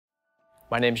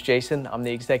My name's Jason. I'm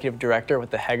the Executive Director with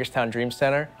the Hagerstown Dream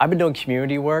Center. I've been doing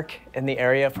community work in the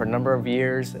area for a number of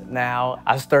years now.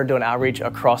 I started doing outreach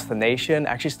across the nation,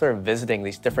 actually started visiting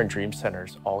these different dream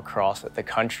centers all across the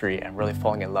country and really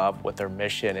falling in love with their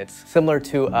mission. It's similar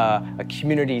to a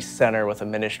community center with a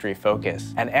ministry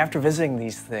focus. And after visiting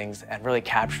these things and really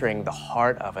capturing the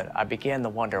heart of it, I began to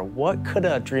wonder, what could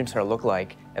a dream center look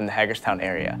like in the Hagerstown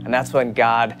area? And that's when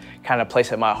God kind of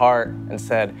placed it in my heart and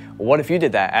said, well, what if you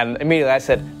did that? And immediately I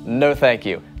said, no, thank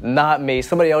you. Not me.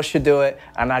 Somebody else should do it,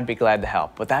 and I'd be glad to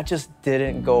help. But that just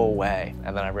didn't go away.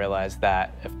 And then I realized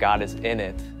that if God is in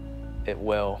it, it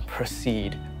will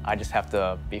proceed. I just have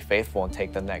to be faithful and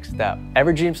take the next step.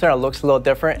 Every dream center looks a little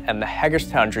different, and the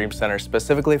Hagerstown Dream Center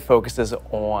specifically focuses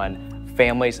on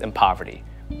families in poverty.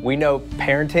 We know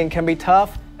parenting can be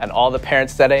tough, and all the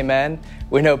parents said amen.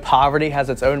 We know poverty has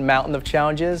its own mountain of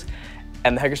challenges,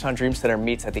 and the Hagerstown Dream Center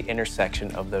meets at the intersection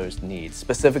of those needs,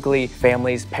 specifically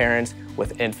families, parents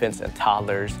with infants and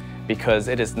toddlers, because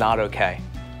it is not okay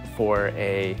for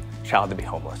a child to be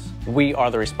homeless. We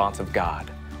are the response of God.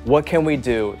 What can we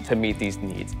do to meet these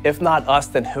needs? If not us,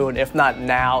 then who? And if not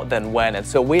now, then when? And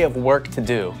so we have work to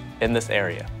do in this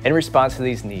area. In response to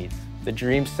these needs, the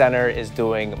Dream Center is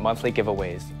doing monthly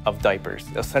giveaways of diapers,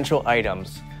 essential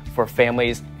items for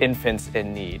families, infants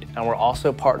in need. And we're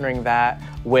also partnering that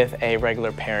with a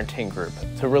regular parenting group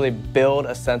to really build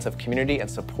a sense of community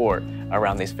and support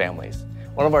around these families.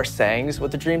 One of our sayings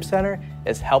with the Dream Center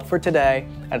is help for today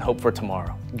and hope for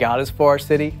tomorrow. God is for our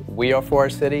city, we are for our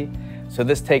city, so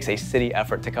this takes a city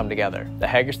effort to come together. The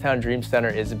Hagerstown Dream Center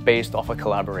is based off of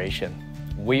collaboration.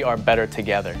 We are better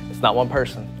together. It's not one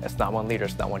person, it's not one leader,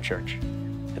 it's not one church.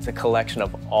 It's a collection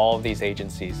of all of these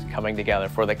agencies coming together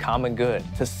for the common good,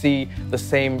 to see the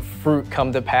same fruit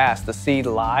come to pass, to see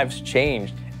lives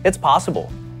changed. It's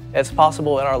possible. It's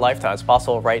possible in our lifetime. It's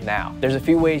possible right now. There's a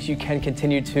few ways you can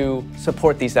continue to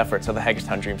support these efforts of the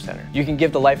Hagerstown Dream Center. You can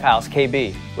give to Lifehouse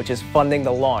KB, which is funding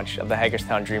the launch of the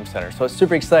Hagerstown Dream Center. So it's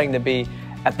super exciting to be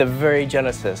at the very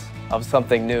genesis of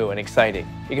something new and exciting.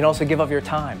 You can also give of your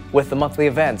time with the monthly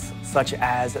events, such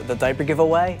as the diaper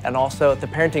giveaway and also the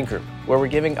parenting group, where we're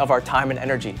giving of our time and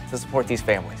energy to support these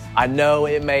families. I know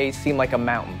it may seem like a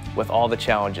mountain with all the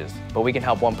challenges, but we can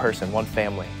help one person, one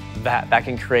family. That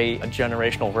can create a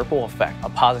generational ripple effect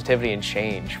of positivity and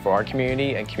change for our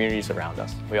community and communities around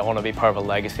us. We all want to be part of a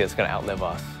legacy that's going to outlive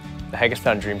us. The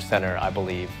Hagerstown Dream Center, I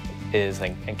believe, is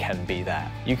and can be that.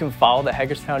 You can follow the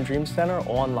Hagerstown Dream Center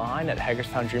online at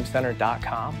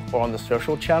hagerstowndreamcenter.com or on the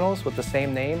social channels with the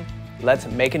same name. Let's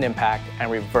make an impact and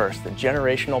reverse the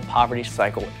generational poverty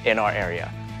cycle in our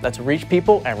area. Let's reach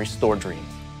people and restore dreams.